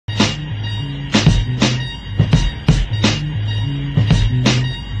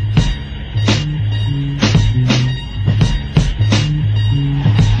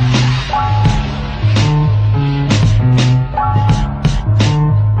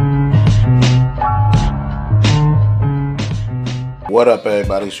What up,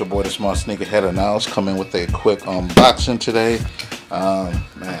 everybody? It's your boy, the Smart Sneakerhead, and I was coming with a quick unboxing today.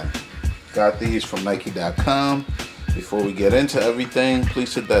 Man, got these from Nike.com. Before we get into everything,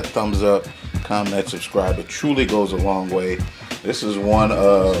 please hit that thumbs up, comment, subscribe. It truly goes a long way. This is one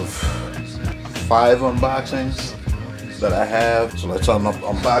of 5 unboxings that I have. So let's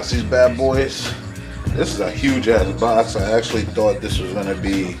unbox these bad boys. This is a huge ass box. I actually thought this was gonna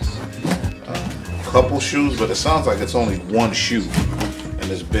be couple shoes, but it sounds like it's only one shoe in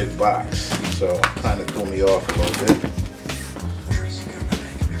this big box, so kind of threw me off a little bit.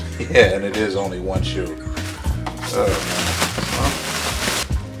 Yeah, and it is only one shoe.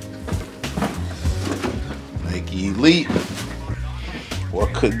 Nike Elite.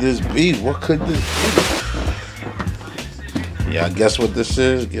 What could this be? What could this be? Yeah, guess what this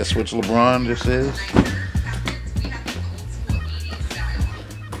is? Guess which LeBron this is?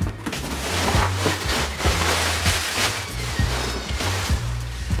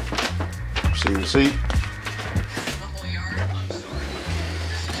 See?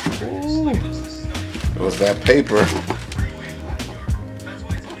 Ooh. It was that paper.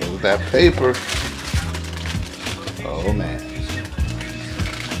 It was that paper. Oh man.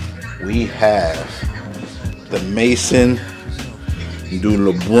 We have the Mason do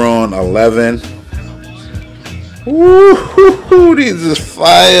LeBron 11. Woo! These is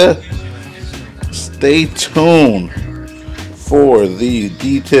fire. Stay tuned for the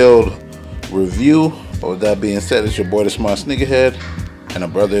detailed review. But with that being said, it's your boy, the Smart Sneakerhead, and a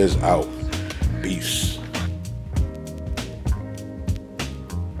brother is out. Peace.